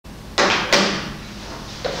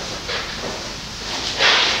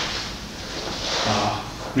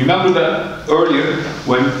remember that earlier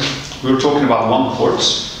when we were talking about one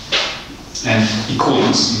ports and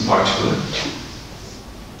equivalence in particular,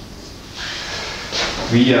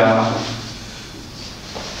 we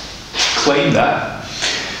claim that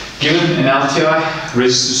given an LTI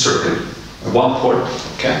resistive circuit, a one port,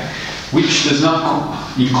 okay, which does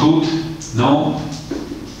not include no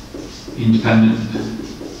independent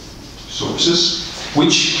sources,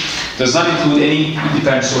 which does not include any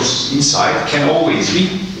independent sources inside, can always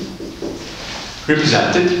be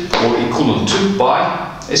represented or equivalent to by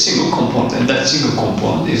a single component, and that single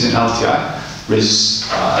component is an LTI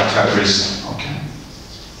resistor.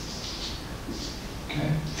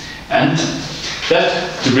 Okay, and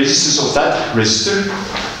that the resistance of that resistor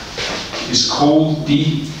is called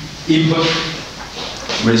the input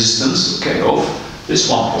resistance, okay, of this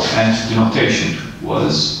one port, and the notation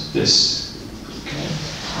was this. Okay,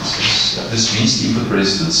 this means the input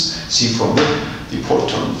resistance seen from the port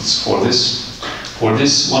terminals for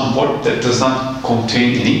this one port that does not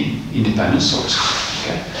contain any independent sources.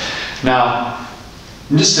 Okay. Now,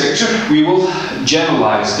 in this lecture, we will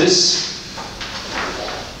generalize this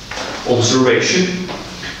observation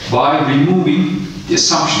by removing the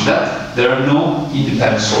assumption that there are no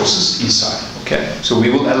independent sources inside. Okay, so we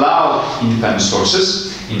will allow independent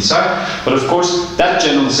sources inside, but of course that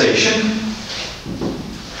generalization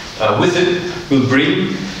with it will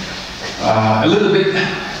bring a little bit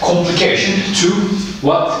complication to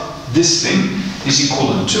what this thing is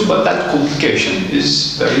equivalent to, but that complication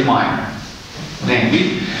is very minor.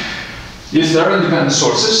 Namely, if there are independent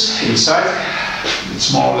sources inside,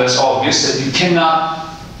 it's more or less obvious that you cannot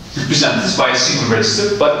represent this by a single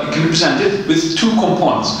resistor, but you can represent it with two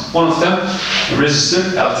components. One of them, a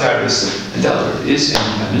resistor, LTI resistor, and the other is an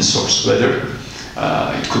independent source, whether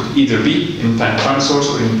it could either be independent current source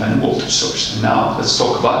or independent voltage source. And now let's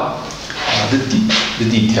talk about the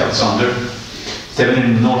details under Thevenin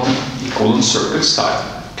and Norton equivalent circuit style.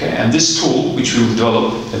 Okay, and this tool which we will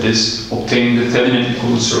develop, that is obtaining the Thevenin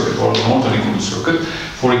equivalent circuit or the Norton equivalent circuit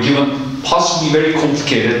for a given possibly very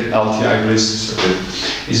complicated LTI resistor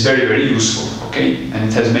circuit, is very, very useful. Okay, and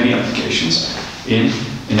it has many applications in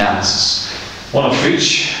analysis. One of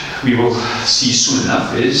which we will see soon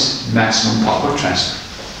enough is maximum power transfer.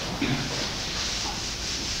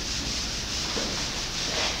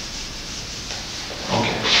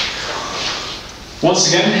 Okay. Once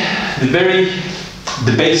again,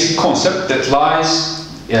 the basic concept that lies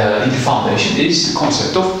in the foundation is the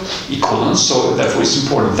concept of equivalence. So therefore, it's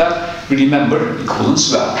important that we remember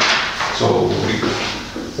equivalence well. So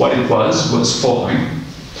what it was following: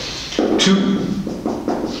 two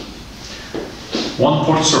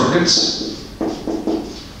one-port circuits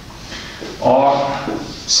are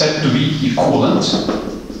said to be equivalent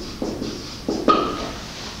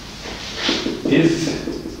if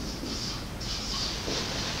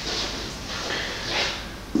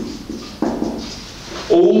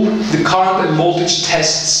all the current and voltage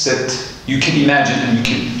tests that you can imagine and you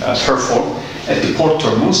can perform at the port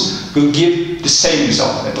terminals will give the same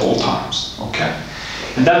result at all times. Okay,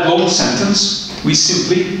 and that long sentence we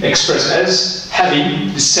simply express as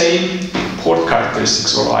having the same port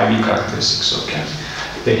characteristics or IV characteristics. Okay,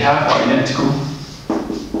 they have identical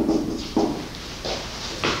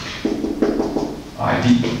IV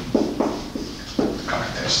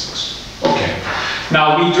characteristics. Okay,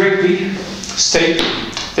 now we directly state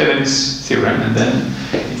Thevenin's theorem, and then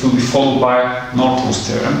it will be followed by Norton's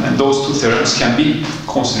theorem, and those two theorems can be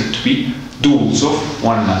considered to be duals of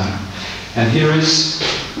one another. And here is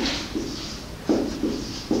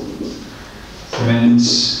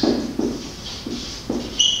Thevenin's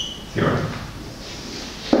theorem.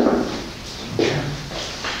 Okay.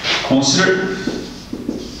 Consider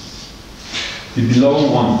the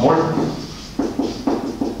below one port.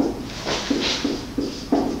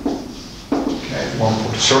 One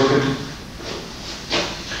port circuit.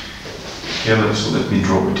 Yeah, so let me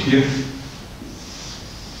draw it here.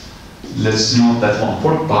 Let's denote that one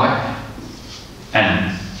port by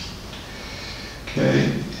N.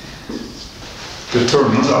 Okay. The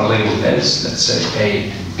terminals are labeled as, let's say,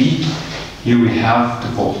 A and B. Here we have the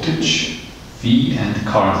voltage V and the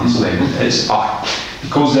current is labeled as I.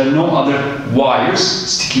 Because there are no other wires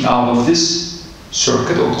sticking out of this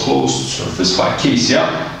circuit or closed surface by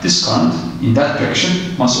KCl, this current in that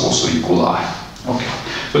direction must also equal I. Okay,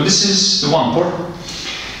 so this is the one port,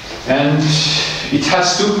 and it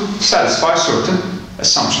has to satisfy certain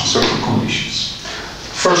assumptions, certain conditions.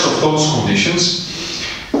 First of those conditions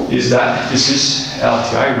is that this is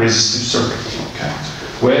LTI resistive circuit, okay,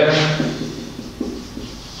 where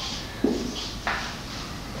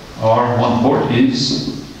our one port is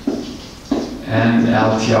and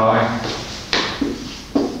LTI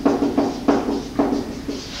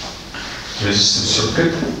resistance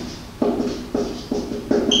circuit,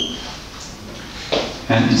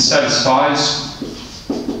 and it satisfies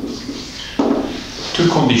two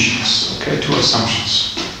conditions, okay, two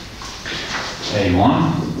assumptions.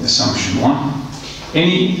 A1, assumption 1,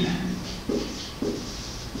 any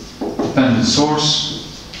dependent source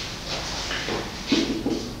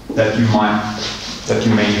that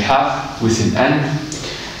you may have within N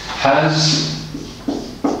has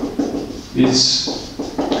its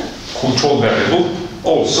control variable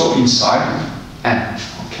also inside N,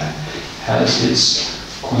 okay, has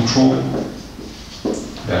its control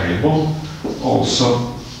variable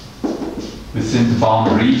also within the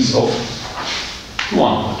boundaries of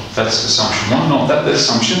 1. That's assumption 1. No, that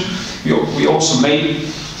assumption we also made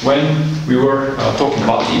when we were talking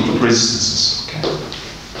about the input resistances. Okay,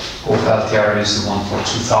 of LTI is the 1 for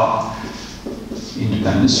 2000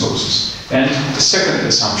 independent sources. And the second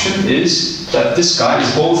assumption is that this guy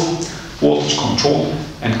is both voltage control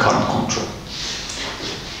and current control.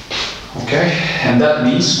 Okay, and that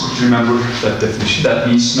means, could you remember that definition? That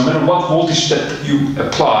means no matter what voltage that you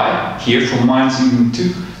apply here from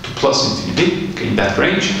 -infinity to +infinity, okay, in that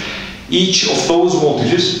range, each of those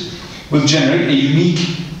voltages will generate a unique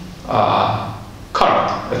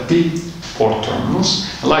current at the port terminals.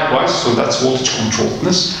 And likewise, so that's voltage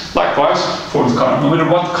controlledness. Likewise, for the current, no matter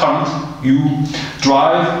what current you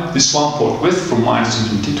drive this one port with from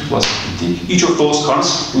 -infinity to +infinity, each of those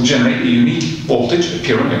currents will generate a unique voltage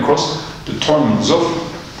appearing across the terminals of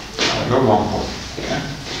your one port. Okay?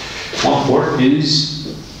 One port is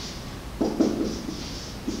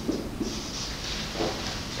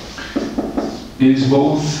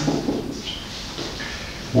both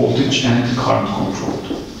voltage and current controlled.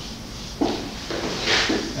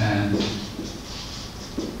 And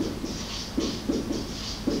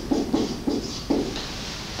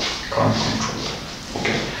current controlled.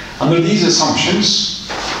 Okay. Under these assumptions,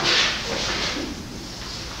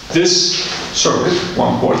 this circuit,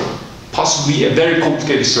 one port, possibly a very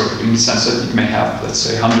complicated circuit in the sense that it may have, let's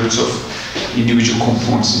say, hundreds of individual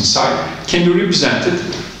components inside, can be represented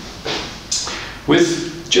with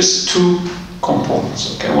just two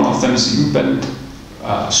components. Okay, one of them is the independent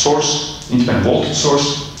source, independent voltage source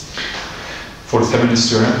for the Thevenin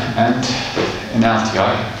theorem, and an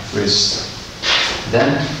LTI resistor. Then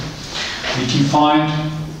we can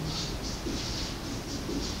find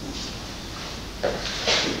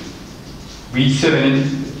Thevenin,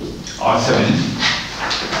 Thevenin,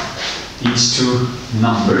 these two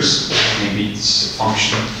numbers, maybe it's a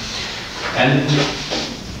function, and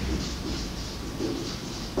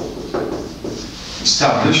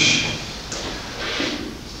establish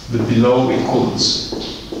the below equivalence.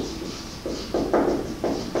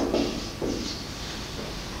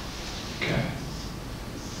 Okay.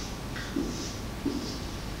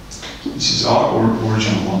 This is our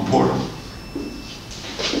original one port.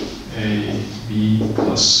 A, B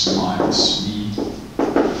plus minus B.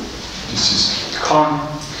 This is current,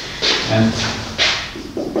 and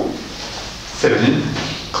Thevenin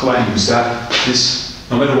claims that this,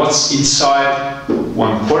 no matter what's inside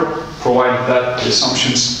one port, provided that the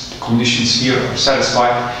assumptions, the conditions here are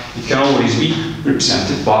satisfied, it can always be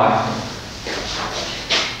represented by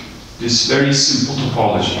this very simple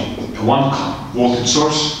topology. One voltage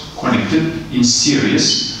source connected in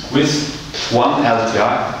series with one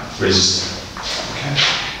LTI resistor. Okay.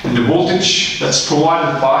 And the voltage that's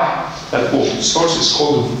provided by that voltage source is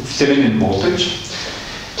called the Thevenin voltage,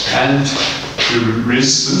 and the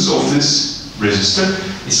resistance of this resistor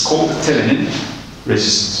is called the Thevenin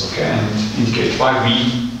resistance, okay, and indicated by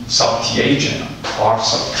V sub TH and R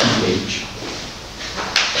sub TH.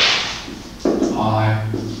 I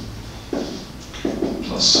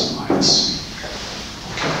plus minus.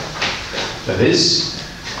 Okay. That is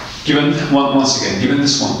given once again, given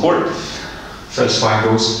this one port, satisfying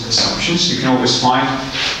those assumptions, you can always find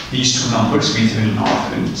these two numbers, V2 and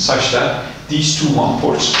R2, such that these two one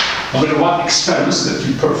ports, no matter what experiments that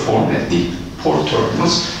you perform at the port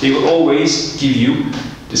terminals, they will always give you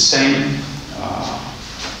the same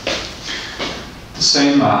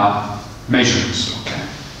measurements, okay,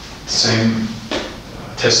 same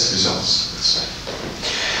test results, let's say.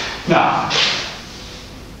 Now,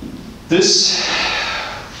 this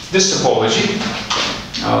topology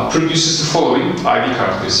produces the following IV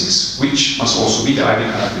characteristics, which must also be the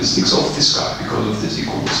IV characteristics of this guy because of this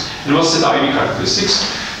equivalence. And what's the IV characteristics?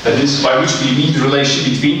 That is by which we mean the relation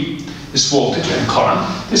between this voltage and current.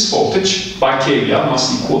 This voltage by KVL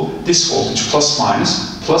must equal this voltage plus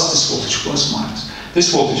minus plus this voltage plus minus.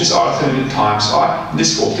 This voltage is R Thevenin times I, and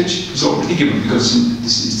this voltage is already given because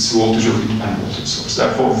it's the voltage of independent voltage source.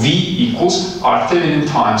 Therefore, V equals R Thevenin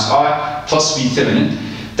times I plus V Thevenin.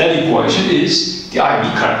 That equation is the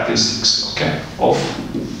IV characteristics, okay, of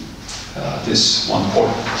this one port.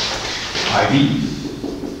 IV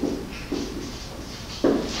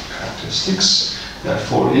characteristics,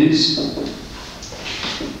 therefore, is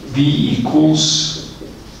V equals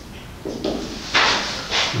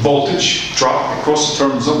voltage drop across the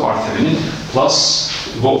terminals of R Thevenin plus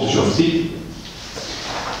the voltage of the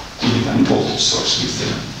independent voltage source V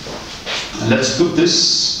Thevenin. And let's put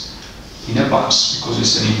this in a box because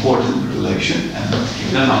it's an important relation and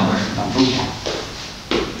give it a number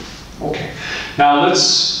 1. Okay. Now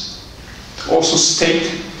let's also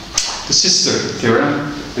state the sister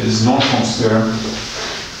theorem, that is Norton's theorem.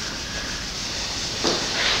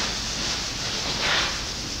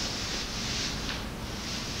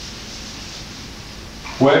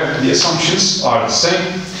 Where the assumptions are the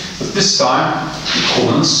same, but this time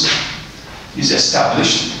equivalence is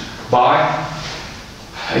established by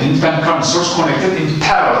an independent current source connected in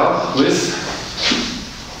parallel with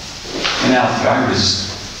an LTI resistor.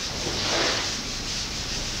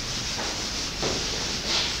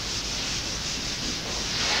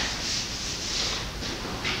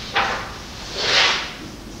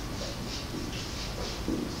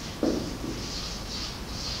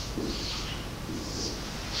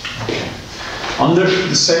 Under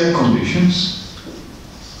the same conditions,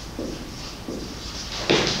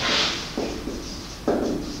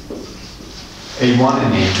 A1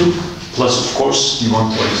 and A2, plus of course you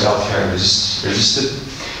want what is LTI resisted,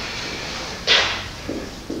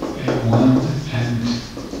 A1 and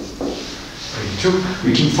A2,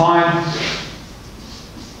 we can find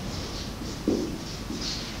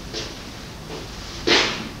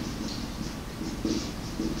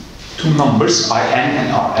two numbers, In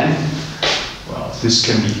and Rn. This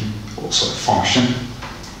can be also a function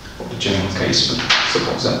of the general case, but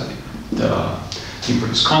suppose that the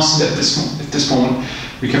input is constant at this moment.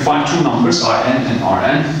 We can find two numbers, In and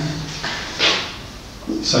Rn,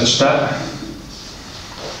 such that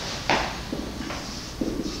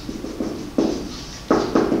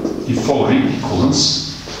the following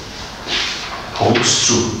equivalence holds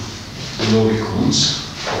true. The low equivalence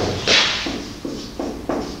holds.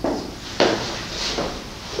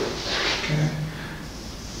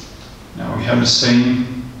 We have the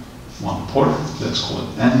same one port, let's call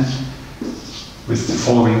it N, with the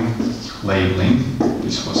following labeling.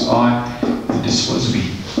 This was I, and this was V.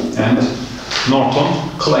 And Norton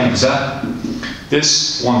claims that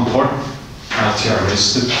this one port, LTI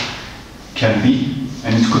resisted, can be,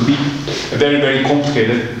 and it could be, a very, very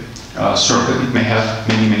complicated circuit. It may have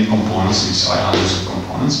many, many components inside, hundreds of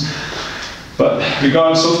components. But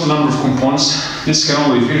regardless of the number of components, this can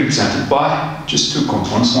always be represented by just two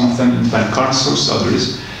components. One of them independent current source, the other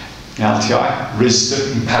is an LTI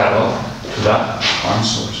resistor in parallel to that current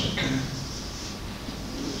source. Okay.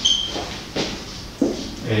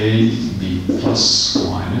 A, B plus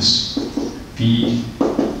minus B,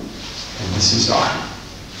 and this is I.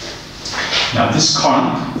 Now this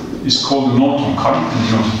current is called the Norton current and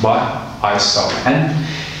denoted by I sub N,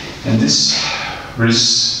 and this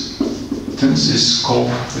resistance is called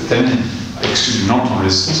the Thevenin, Norton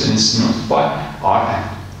resistance, and it's denoted by Rn.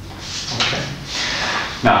 Okay.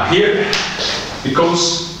 Now here,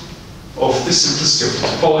 because of the simplicity of the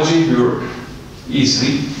topology, we were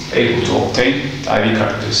easily able to obtain IV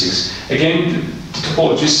characteristics. Again, the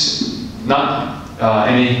topology is not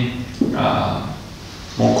any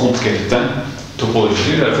more complicated than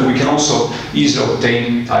topology. Therefore, we can also easily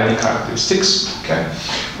obtain IV characteristics, okay,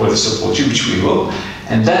 for this topology, which we will.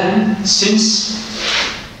 And then, since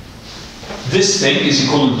this thing is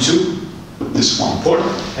equivalent to this one port,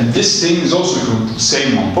 and this thing is also equivalent to the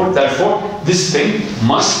same one port, therefore, this thing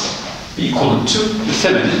must be equivalent to the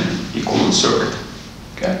Thevenin equivalent circuit.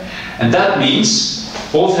 Okay? And that means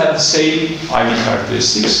both have the same IV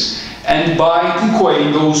characteristics, and by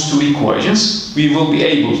equating those two equations, we will be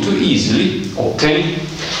able to easily obtain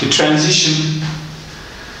the transition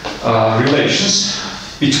relations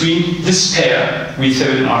between this pair, V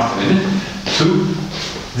Thevenin, R Thevenin, to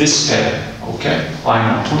this pair, okay, I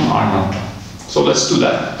Norton, R Norton. So let's do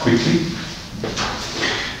that quickly.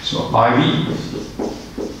 So IV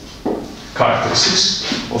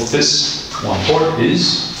characteristics of this one port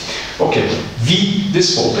is, okay, V,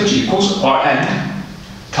 this voltage equals Rn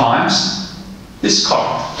times this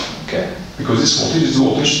current, okay, because this voltage is the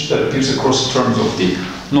voltage that appears across the terms of the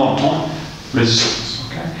Norton resistance.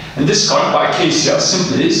 And this current by KCL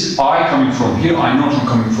simply is I coming from here, I Norton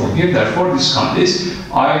coming from here, therefore this current is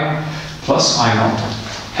I plus I Norton.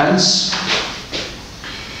 Hence,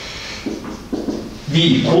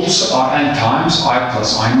 V equals Rn times I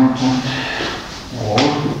plus I Norton, or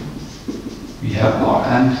we have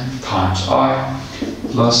Rn times I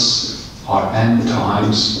plus Rn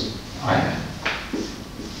times In.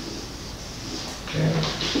 Okay.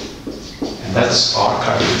 And that's our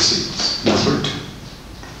characteristics, number 2.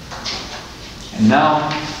 And now,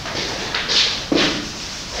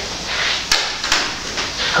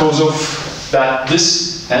 because of that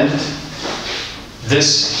this and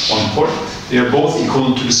this one port, they are both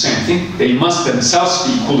equivalent to the same thing. They must themselves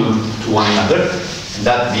be equivalent to one another. And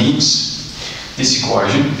that means this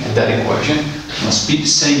equation and that equation must be the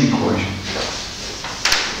same equation. Okay.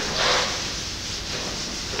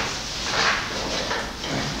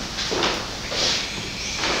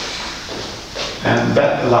 And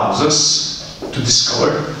that allows us to discover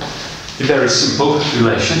a very simple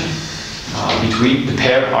relation between the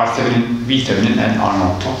pair R-Thevenin, V-Thevenin and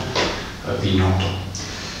R-Norton, V-Norton.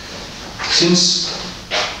 Since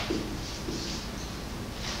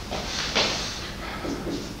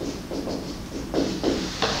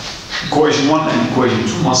equation 1 and equation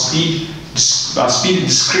 2 must be the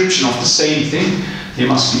description of the same thing, they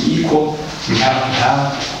must be equal, we have to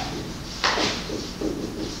have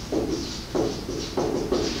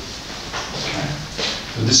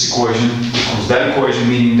this equation becomes that equation,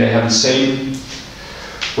 meaning they have the same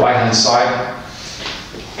right hand side.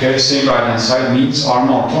 Okay, same right hand side means R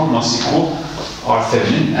Norton must equal R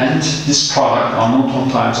Thevenin, and this product R Norton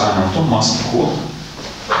times I Norton must equal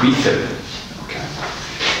V Thevenin. Okay,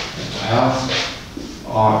 and to have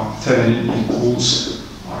R Thevenin equals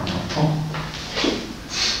R Norton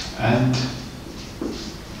and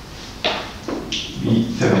V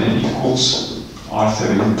Thevenin equals R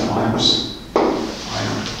Thevenin times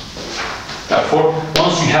Therefore,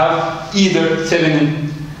 once you have either Thevenin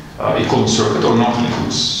equivalent circuit or Norton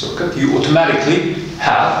equivalent circuit, you automatically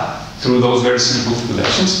have, through those very simple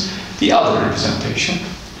relations, the other representation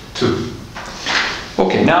too.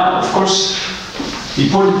 Okay, now, of course, the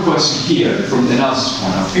important question here, from the analysis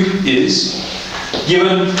point of view, is,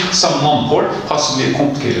 given some non-port, possibly a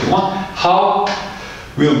complicated one, how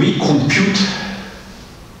will we compute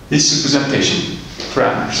this representation?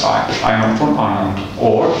 Parameters I Norton, R Norton,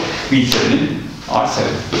 or V Thevenin, R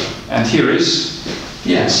Thevenin. And here is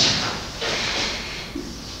the answer.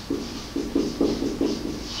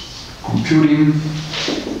 Computing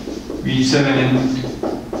V Thevenin,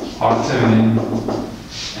 R Thevenin,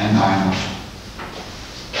 and I Norton.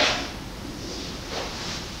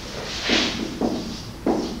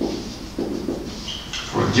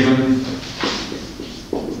 For a given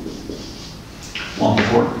one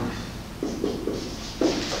port.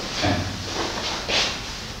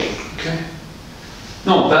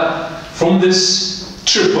 No, that from this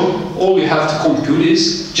triple, all you have to compute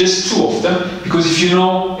is just 2 of them, because if you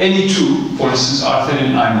know any 2, for instance, R Thevenin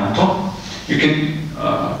and I Norton, you can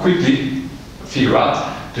quickly figure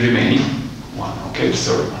out the remaining one, okay, the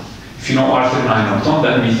third one. If you know R Thevenin and I Norton,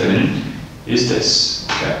 then V Thevenin is this,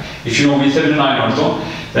 okay. If you know V Thevenin and I Norton,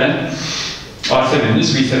 then R Thevenin is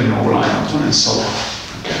V Thevenin over I Norton, and so on,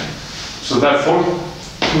 okay. So therefore,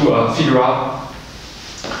 to figure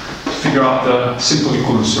out the simple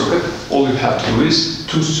equivalent circuit, all you have to do is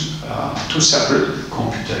two separate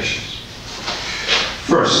computations.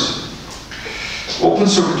 First, open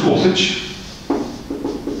circuit voltage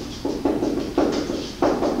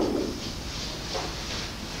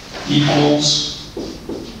equals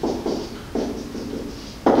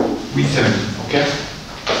V Thevenin, okay?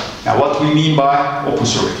 Now what we mean by open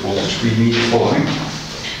circuit voltage, we mean the following.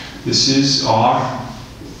 This is our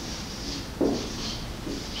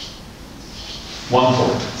one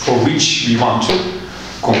port for which we want to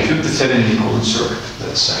compute the Thevenin equivalent circuit,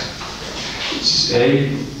 let's say. This is A,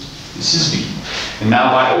 this is B. And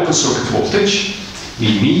now by open circuit voltage,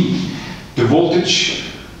 we mean the voltage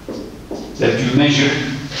that you measure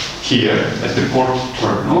here at the port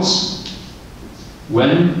terminals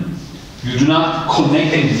when you do not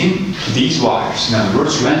connect anything to these wires. In other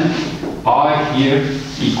words, when I here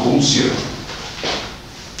equals 0.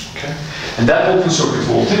 Okay? And that open circuit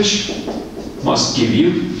voltage must give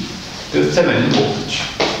you the Thevenin voltage.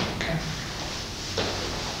 Okay.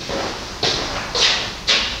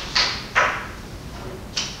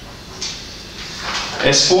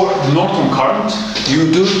 As for the Norton current,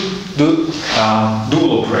 you do the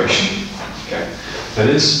dual operation. Okay. That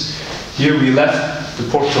is, here we left the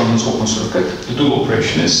port terminals open circuit. The dual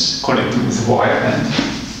operation is connecting with the wire and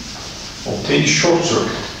obtain short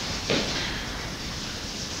circuit.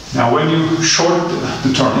 Now when you short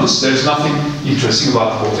the terminals, there's nothing interesting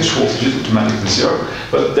about voltage. Voltage is automatically zero.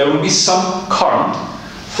 But there will be some current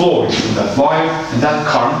flowing through that wire, and that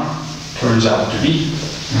current turns out to be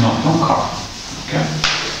Norton current. Okay?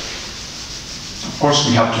 Of course,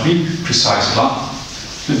 we have to be precise about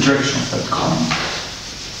the direction of that current.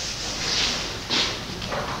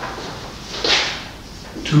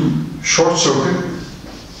 To short circuit,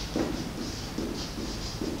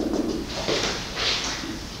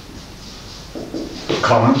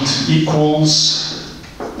 current equals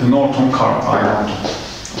the Norton current, I Norton.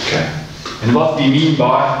 Okay? And what we mean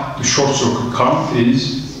by the short circuit current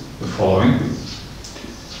is the following.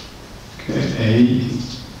 Okay, A,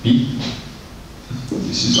 B.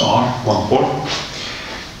 This is R, one port.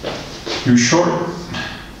 You short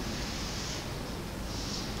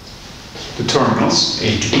the terminals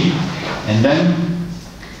A to B, and then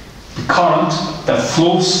the current that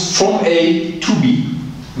flows from A to B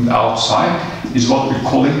on the outside is what we're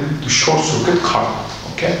calling the short circuit current.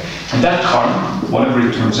 Okay? And that current, whatever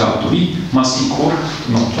it turns out to be, must equal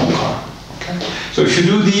the Norton current. Okay? So if you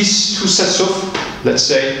do these two sets of, let's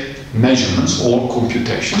say, measurements or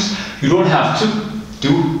computations, you don't have to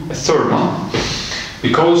do a third one,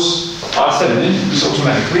 because our Thevenin is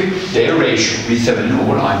automatically their ratio, V Thevenin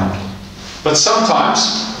over I Norton. But sometimes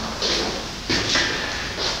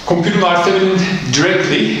computing our Thevenin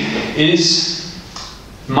directly is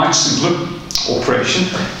much simpler operation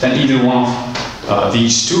than either one of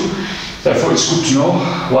these two. Therefore, it's good to know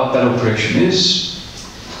what that operation is.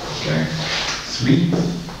 Okay, 3.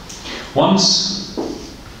 Once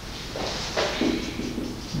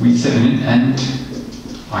V Thevenin and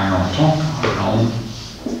I Norton are known,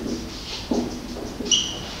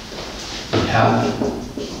 we have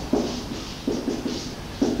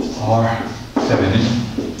our Thevenin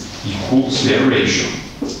equals their ratio.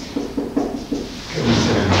 Okay, V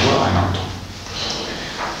Thevenin over I Norton.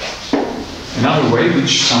 Another way,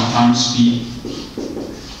 which sometimes be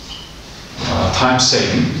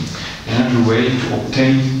time-saving, another way to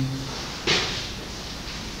obtain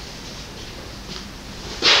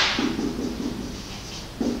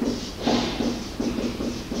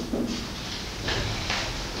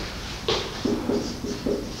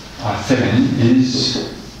our Thevenin is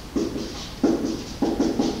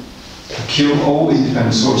to kill all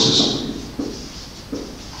independent sources,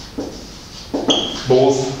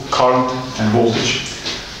 both current and voltage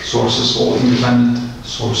sources, all independent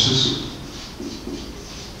sources.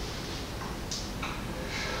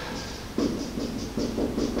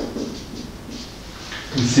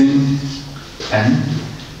 Within N,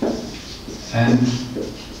 and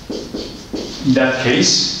in that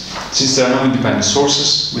case, since there are no independent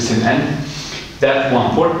sources within N, that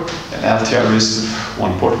one port, an LTI resistive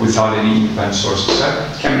one port without any independent sources,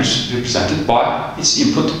 can be represented by its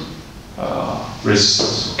input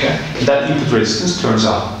resistance. Okay, and that input resistance turns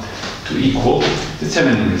out to equal the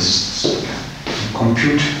Thevenin resistance. Okay, and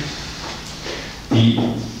compute the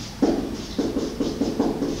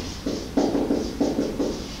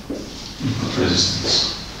input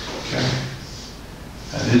resistance. Okay,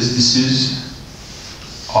 that is, this is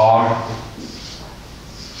our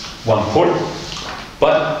one port,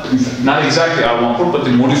 but not exactly our one port, but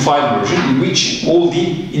the modified version in which all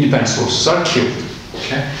the independent sources are killed.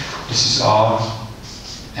 Okay. This is our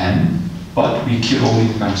N, but we kill all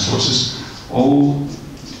independent sources. All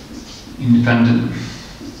independent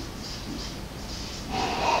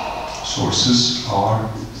sources are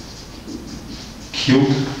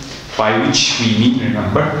killed, by which we mean,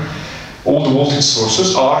 remember, all the voltage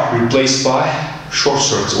sources are replaced by short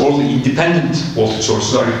circuits. All the independent voltage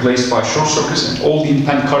sources are replaced by short circuits, and all the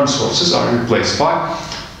independent current sources are replaced by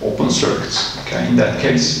open circuits. Okay, in that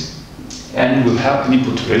case, N will have an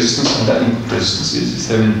input resistance, and that input resistance is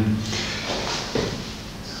the Thevenin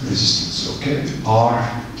resistance. Okay,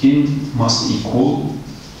 R in must equal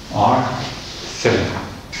R Thevenin.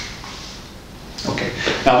 Okay,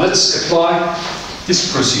 now let's apply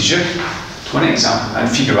this procedure to an example and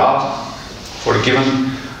figure out, for a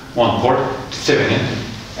given one port, Thevenin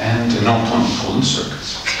and Norton equivalent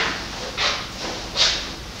circuits.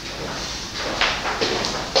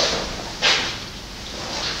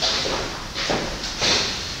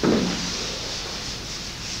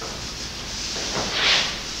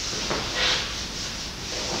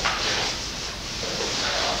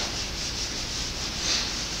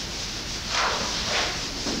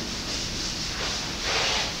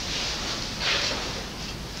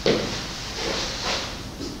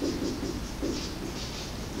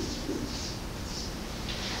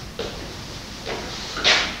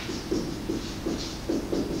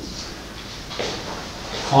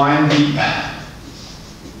 Find the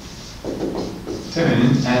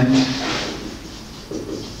Thevenin and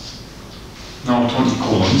Norton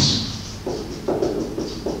equivalence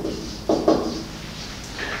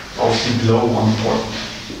of the below one port.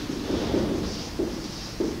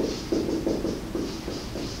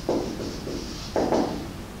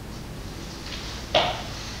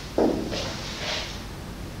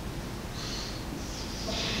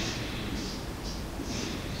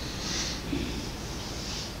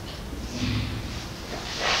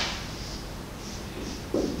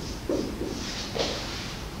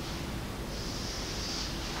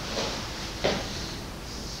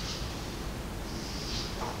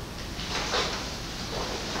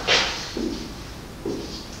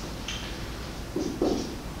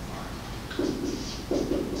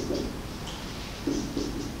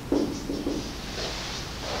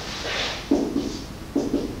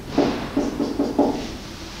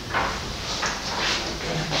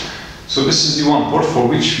 So this is the one port for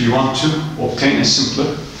which we want to obtain a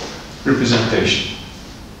simpler representation.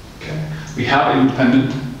 Okay. We have an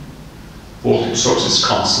independent voltage source, it's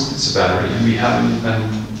constant, it's a battery, and we have an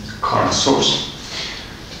independent current source.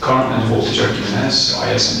 The current and voltage are given as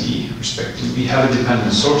IS and E respectively. We have a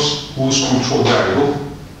dependent source whose control variable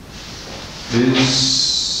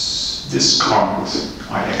is this current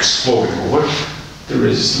IX flowing over the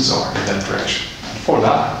resistance R in that direction. And for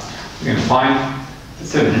that, we're going to find the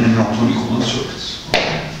Thevenin and Norton equivalent circuits.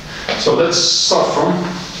 Okay. So let's start from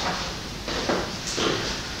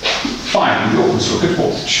finding the open circuit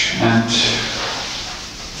voltage, and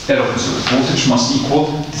that open circuit voltage must equal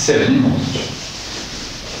the Thevenin voltage.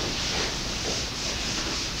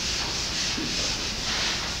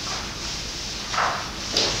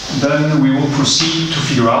 Then we will proceed to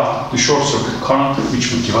figure out the short circuit current,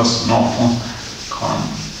 which will give us Norton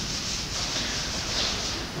current.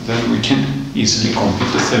 Then we can easily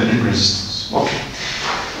compute the Thevenin resistance. Okay,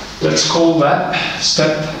 let's call that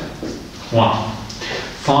step 1.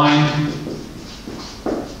 Find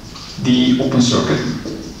the open circuit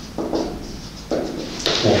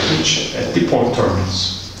voltage at the port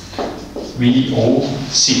terminals.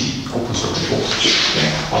 VOC, open circuit voltage. Okay.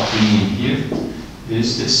 What we need here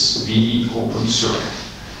is this V open circuit.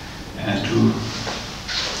 And to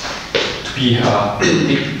be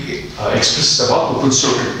explicit about open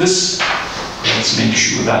circuit, let's make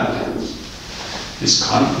sure that this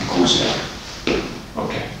current equals that.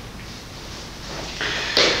 Okay.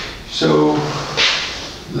 So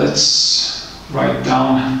let's write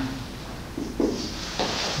down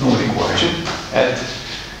node equation at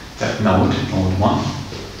that node 1.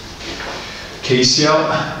 KCL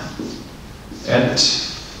at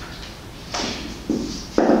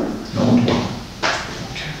node 1.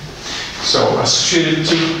 Okay. So associated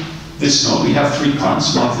to this node, we have three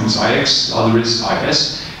currents. One of them is IX, the other is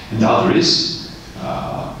IS, and the other is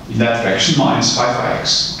in that direction minus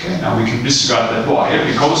 5IX. Okay, now we can disregard that wire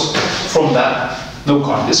because from that no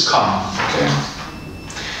current is coming. Okay,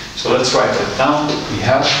 so let's write that down. We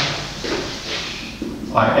have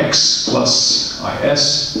IX plus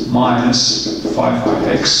IS minus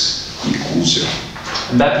 5IX equals 0,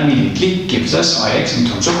 and that immediately gives us IX in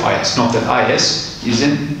terms of IS. Note that IS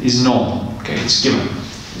is known. Okay, it's given.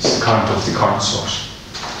 It's the current of the current source.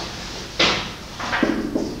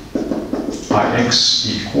 IX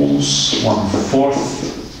equals 1/4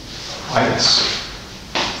 IS.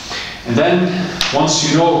 And then, once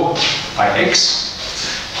you know IX,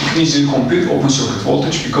 you can easily compute open circuit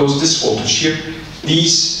voltage, because this voltage here,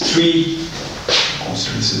 these three,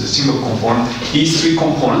 consider this is a single component, these three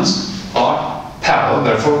components are parallel,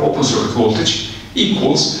 therefore open circuit voltage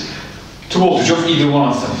equals to voltage of either one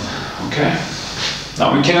of them. Okay?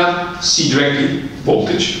 Now we cannot see directly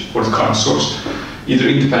voltage for the current source, either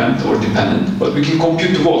independent or dependent, but we can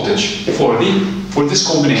compute the voltage for this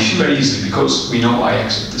combination very easily, because we know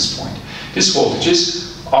IX at this point. This voltage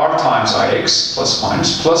is R times IX plus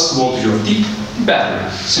minus plus the voltage of the battery.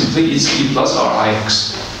 Simply it's E plus R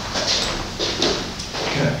IX.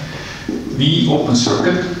 Okay. V open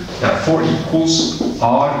circuit therefore equals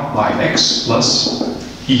R IX plus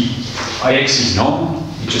E. IX is known,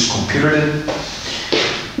 we just computed it.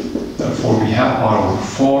 Therefore we have R over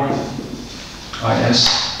 4 IS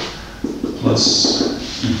plus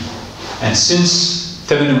E. And since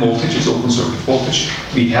Thevenin voltage is open circuit voltage,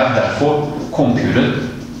 we have therefore computed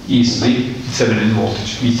easily Thevenin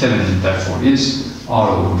voltage. V Thevenin therefore is R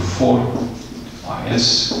over 4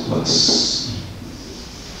 IS plus E.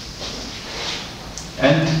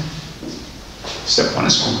 And step 1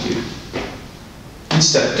 is completed. In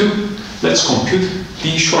step 2, let's compute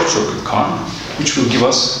the short circuit current, which will give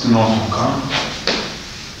us the Norton current.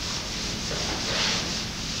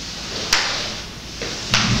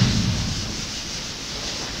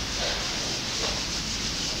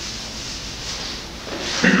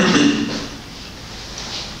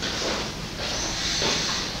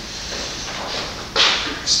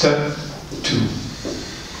 Step 2.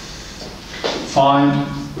 Find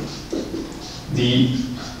the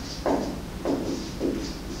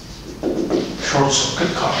short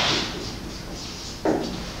circuit current.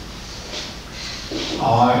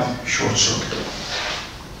 I short circuit.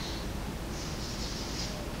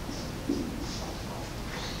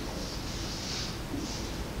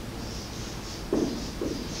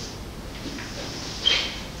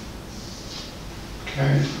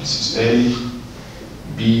 Okay, this is A,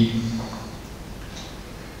 B,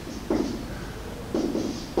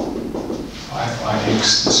 5IX,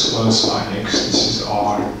 this was IX, this is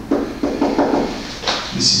R,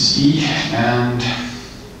 this is E, and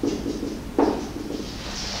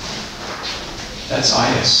that's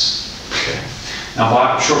IS. Okay. Now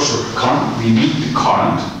by short circuit current, we meet the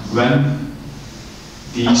current when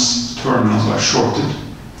these terminals are shorted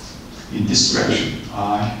in this direction.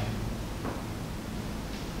 I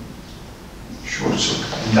short circuit.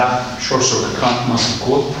 And that short circuit current must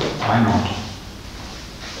equal I naught.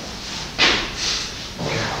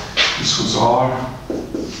 Okay. This was R.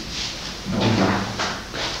 No.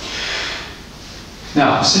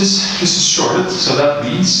 Now, since this is shorted, so that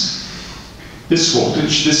means this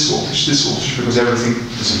voltage, this voltage, this voltage, because everything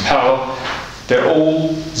is in parallel, they're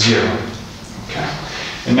all 0. Okay.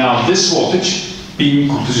 And now this voltage being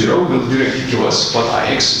equal to 0 will directly give us what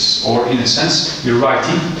Ix is, or in a sense, we're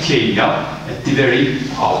writing KVL at the very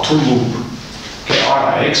outer loop. Okay,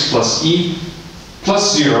 Rix plus E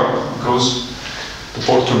plus 0, because the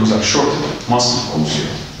both terms are shorted, must equal 0.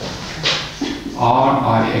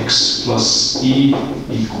 Rix plus E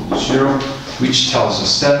equal to 0, which tells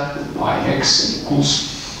us that Ix equals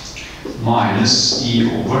minus E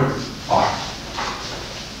over R.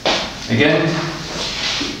 Again,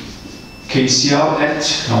 KCL at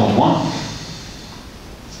node 1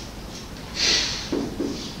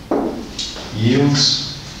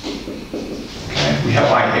 yields, okay, we have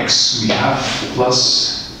Ix, we have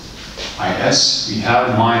plus Is, we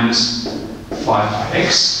have minus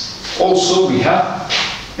 5Ix. Also, we have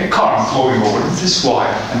a current flowing over this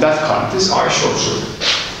wire, and that current is I short circuit.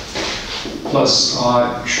 Plus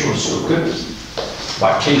I short circuit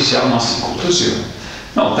by KCL must equal to 0.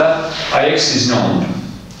 Now that Ix is known,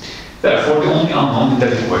 therefore the only unknown in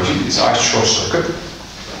that equation is I short circuit.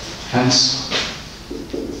 Hence,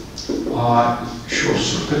 I short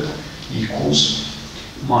circuit equals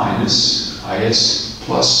minus Is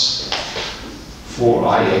plus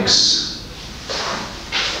 4Ix.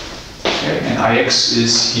 Okay, and Ix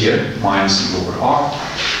is here, minus E over R,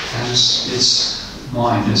 hence it's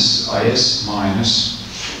minus Is minus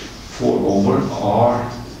 4 over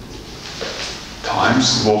R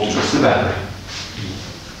times the voltage of the battery.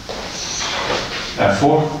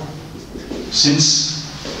 Therefore,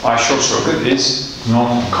 since I short circuit is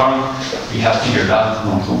Norton current, we have figured out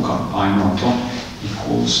Norton current. I Norton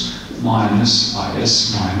equals minus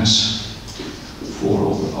Is minus 4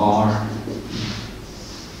 over R.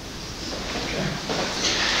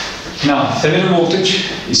 Now, Thevenin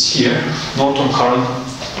voltage is here, Norton current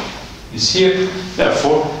is here,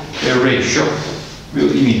 therefore the ratio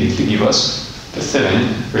will immediately give us the Thevenin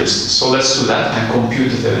resistance. So let's do that and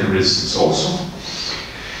compute the Thevenin resistance also.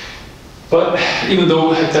 But even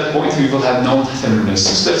though at that point we will have no Thevenin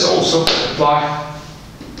resistance, let's also apply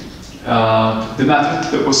the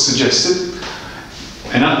method that was suggested,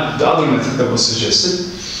 and the other method that was suggested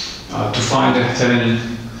to find the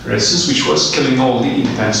Thevenin resistance, which was killing all the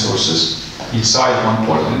independent sources inside one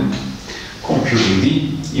port and computing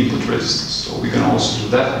the input resistance. So we can also do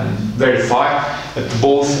that and verify that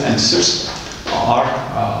both answers are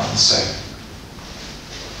the same.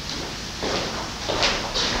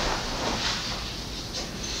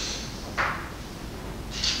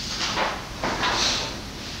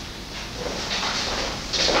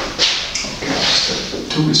 Okay, step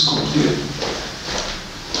 2 is completed.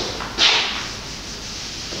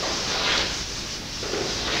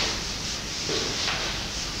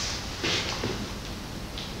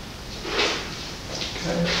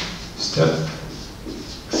 Step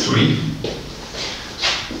 3,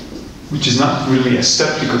 which is not really a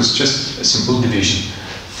step because it's just a simple division.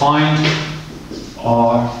 Find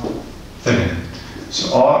R Thevenin.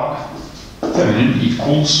 So R Thevenin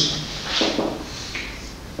equals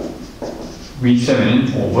V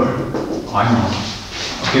Thevenin over I Norton.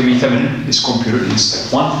 Okay, V Thevenin is computed in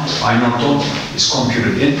step 1, I Norton is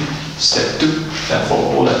computed in step 2.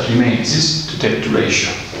 Therefore, all that remains is to take the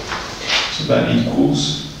ratio. So that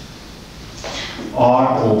equals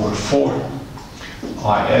R over 4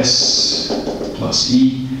 Is plus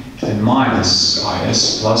E and minus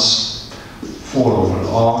Is plus 4 over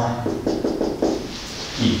R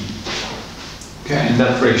E. Okay. Okay, and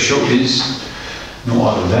that ratio is no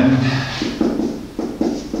other than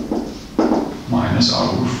minus R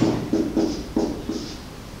over 4.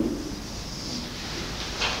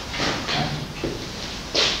 Okay.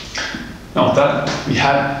 Now that we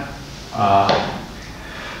had a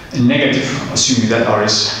negative, assuming that R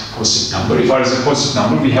is a positive number. If R is a positive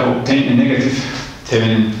number, we have obtained a negative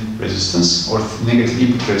Thevenin resistance or negative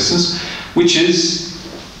input resistance, which is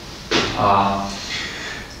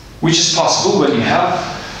possible when you have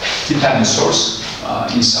dependent source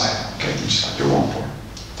inside. Okay, which is factor 1 for.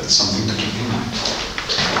 That's something to keep in mind.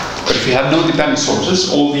 But if you have no dependent sources,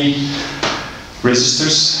 all the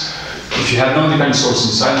resistors, if you have no dependent source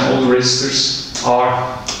inside and all the resistors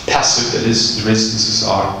are passive, that is, the resistances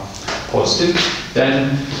are positive,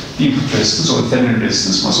 then the input resistance or the Thevenin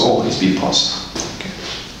resistance must always be positive. Okay.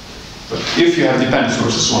 But if you have dependent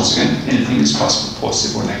sources, once again, anything is possible,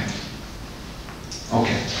 positive or negative.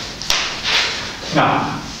 Okay.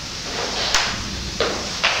 Now,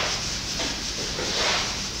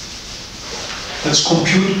 let's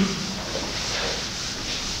compute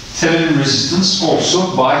Thevenin resistance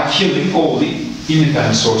also by killing all the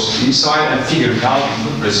independent sources inside and figuring out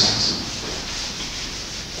input resistance.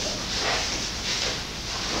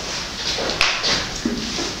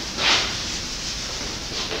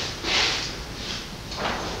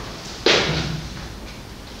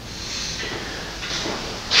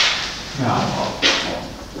 Now,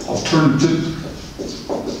 alternative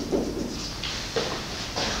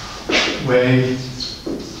way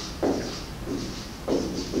to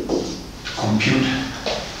compute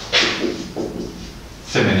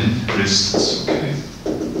Thevenin resistance. Okay,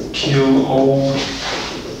 kill all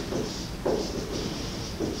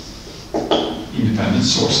independent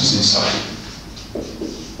sources inside.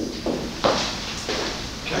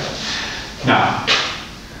 Okay, now.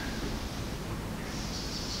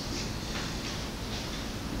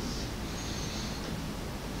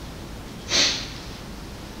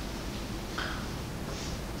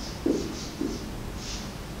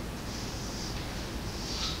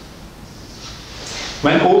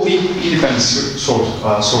 When all the independent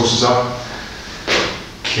sources are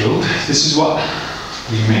killed, this is what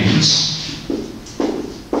remains.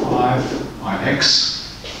 5ix,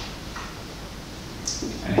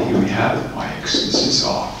 and here we have ix. This is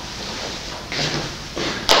R. Okay.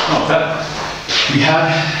 Now that we had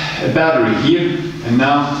a battery here, and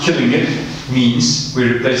now killing it means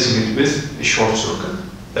we're replacing it with a short circuit.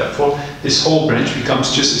 Therefore, this whole branch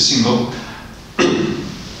becomes just a single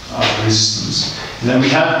resistance. And then we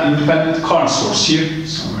have independent current source here,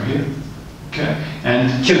 somewhere here. Okay,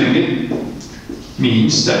 and killing it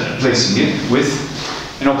means that replacing it with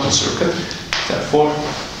an open circuit. Therefore,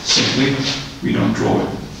 simply we don't draw it.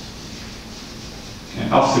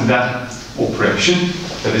 And after that operation,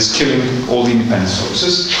 that is killing all the independent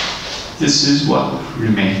sources, this is what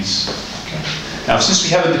remains. Okay. Now, since we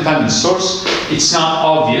have a dependent source, it's not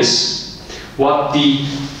obvious what the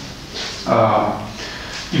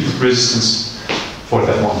input resistance for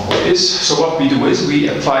that one port is. So what we do is we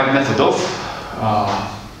apply the method of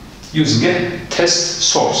using a test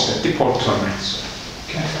source at the port terminals.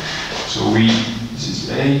 Okay. So this is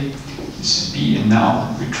A, this is B, and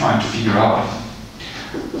now we're trying to figure out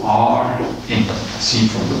R in seen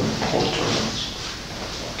from the port terminals.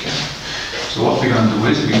 Okay. So what we're going to do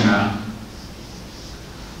is we're going to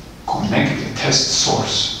connect a test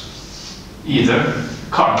source, either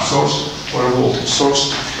current source or a voltage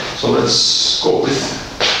source. So let's go with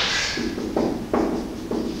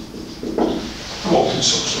voltage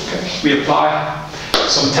source. Okay. We apply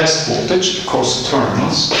some test voltage across the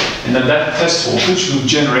terminals, and then that test voltage will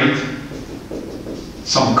generate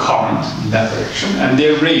some current in that direction, and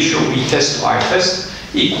their ratio, V test to I test,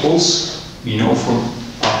 equals, we know from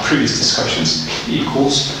our previous discussions,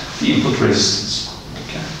 equals the input resistance.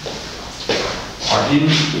 Okay. R in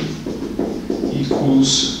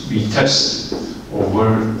equals V test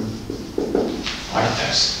over I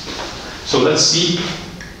test. So let's see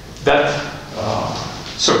that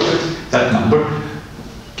circuit, that number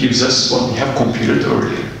gives us what we have computed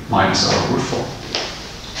earlier, minus R over 4.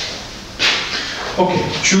 Okay,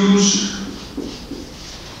 choose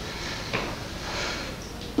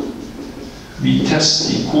V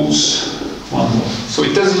test equals 1 volt. So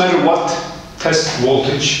it doesn't matter what test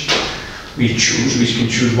voltage we choose. We can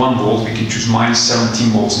choose 1 volt, we can choose minus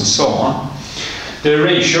 17 volts, and so on. The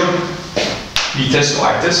ratio V test to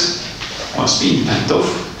I test must be independent of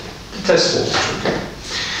the test voltage. Okay.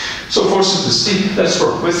 So for simplicity, let's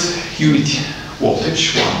work with unit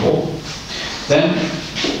voltage, 1 volt. Then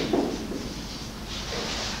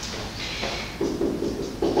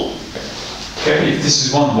okay, if this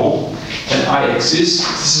is 1 volt, and Ix is,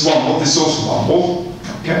 this is 1 volt, this is also 1 volt,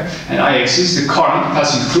 okay? And Ix is the current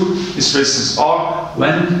passing through this resistance R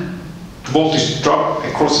when the voltage drop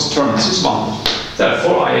across its terminals is 1 volt.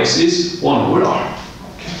 Therefore, Ix is 1 over R.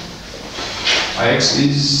 Okay. Ix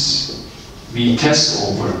is V test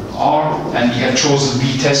over R, and we have chosen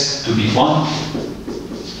V test to be 1.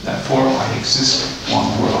 Therefore, Ix is 1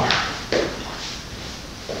 over R.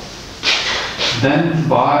 Then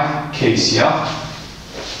by KCL,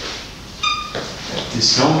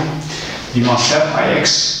 this node, we must have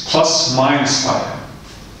Ix plus minus 5.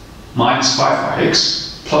 Minus 5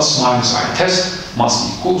 Ix plus minus I test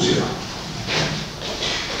must equal 0.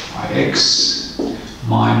 Okay. Ix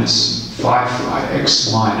minus 5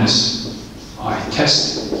 Ix minus I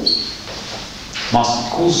test must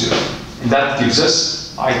equal 0. And that gives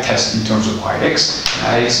us I test in terms of Ix.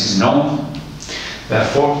 And Ix is known.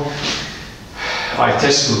 Therefore, I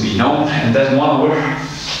test will be known, and then 1 over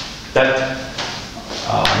that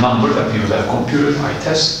number that we will have computed, I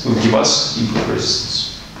test, will give us input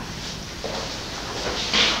resistance.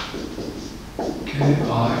 Okay,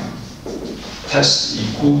 I test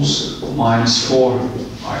equals minus 4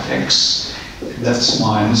 Ix, that's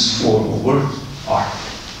minus 4 over R.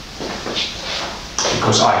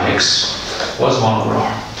 Because Ix was 1 over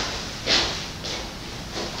R.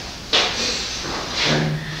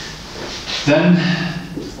 Then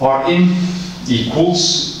Rin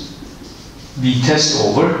equals V test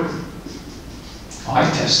over I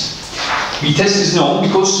test. V test is known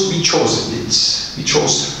because we chose it. We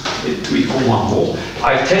chose it to equal 1 volt.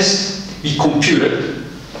 I test we computed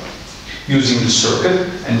using the circuit,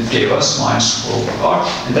 and it gave us minus 4 over R.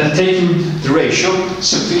 And then taking the ratio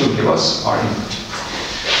simply will give us R input.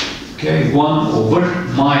 Okay, 1 over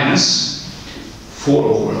minus 4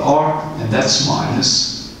 over R, and that's minus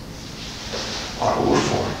R over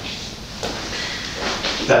 4.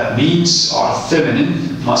 That means our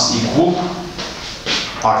Thevenin must equal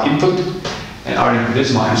our input, and our input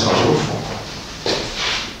is minus R over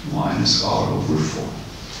 4. Minus R over 4.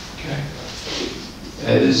 Okay.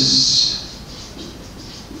 As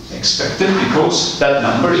expected, because that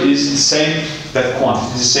number is the same, that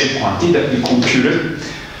quantity is the same quantity that we computed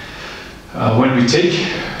when we take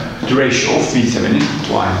the ratio of V Thevenin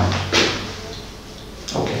to I naught.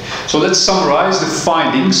 Okay, so let's summarize the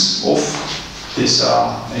findings of this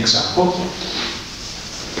example.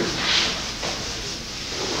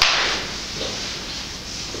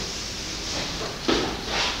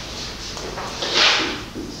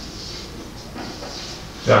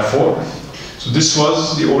 Therefore, so this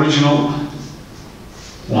was the original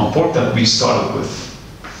one port that we started with.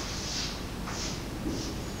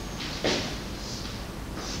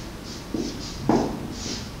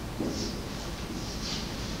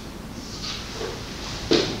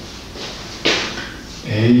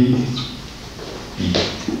 A, B.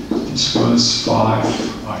 This was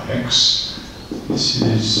 5Ix. This is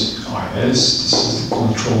Is. This is the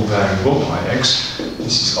control variable Ix.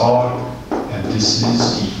 This is R, and this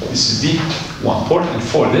is E. This is the one port. And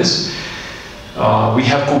for this, we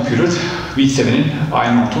have computed V Thevenin,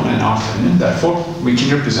 I Norton, and R Thevenin. Therefore, we can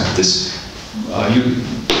represent this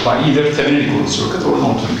by either Thevenin equivalent circuit or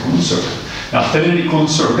Norton equivalent circuit. Now, Thevenin equivalent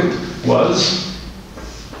circuit was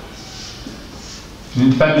an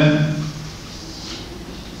independent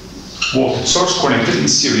voltage source connected in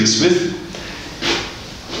series with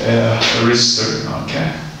a resistor, okay,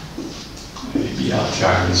 maybe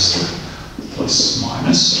LTI resistor plus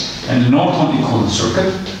minus, and the Norton equivalent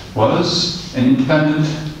circuit was an independent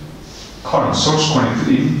current source connected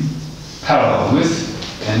in parallel with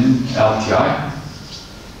an LTI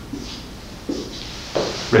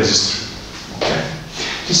resistor. Okay,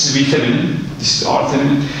 this is V Thevenin, this is R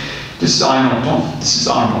Thevenin. This is I Norton, this is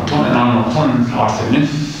R Norton, and R Norton and R Thevenin,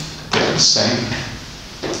 they're the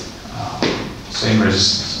same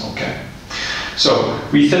resistance, okay. So,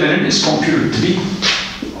 V Thevenin is computed to be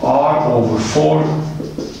R over 4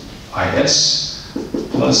 Is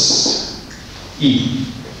plus E,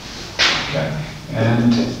 okay.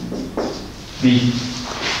 And the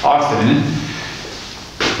R Thevenin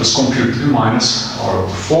was computed to be minus R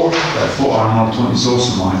over 4, therefore R Norton is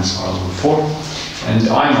also minus R over 4. And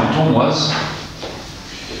I Norton was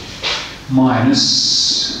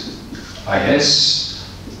minus Is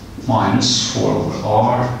minus 4 over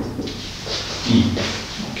R E.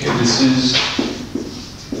 Okay, this is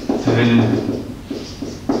Thevenin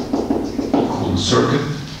equivalent circuit,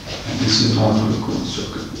 and this is Norton equivalent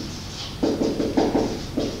circuit.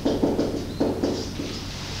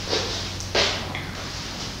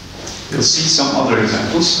 We'll see some other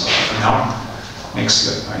examples in our next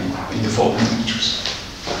in the following lectures.